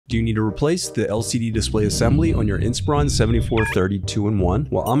Do you need to replace the LCD display assembly on your Inspiron 7430 2-in-1?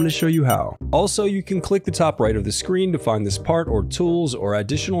 Well, I'm going to show you how. Also, you can click the top right of the screen to find this part or tools or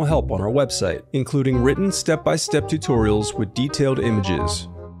additional help on our website, including written step-by-step tutorials with detailed images.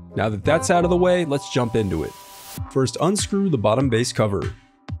 Now that that's out of the way, let's jump into it. First, unscrew the bottom base cover.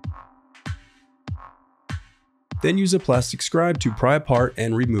 Then use a plastic scribe to pry apart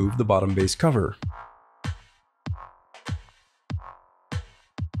and remove the bottom base cover.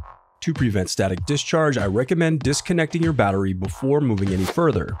 To prevent static discharge, I recommend disconnecting your battery before moving any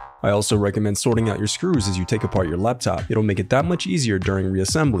further. I also recommend sorting out your screws as you take apart your laptop. It'll make it that much easier during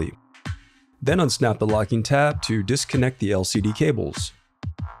reassembly. Then unsnap the locking tab to disconnect the LCD cables.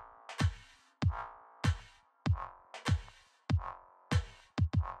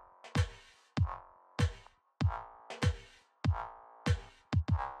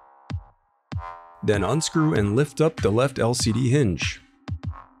 Then unscrew and lift up the left LCD hinge.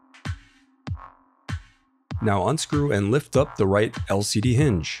 Now unscrew and lift up the right LCD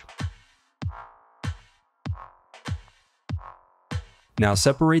hinge. Now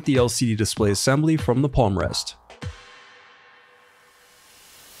separate the LCD display assembly from the palm rest.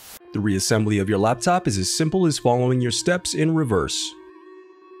 The reassembly of your laptop is as simple as following your steps in reverse.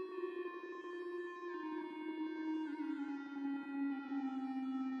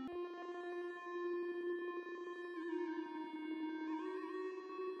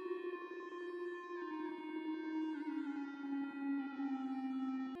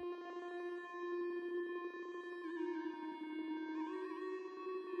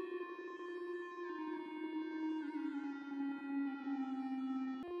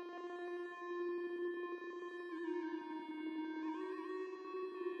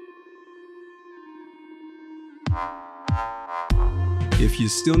 If you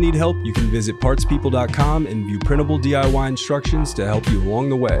still need help, you can visit partspeople.com and view printable DIY instructions to help you along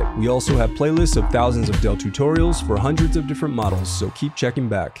the way. We also have playlists of thousands of Dell tutorials for hundreds of different models, so keep checking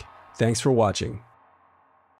back. Thanks for watching.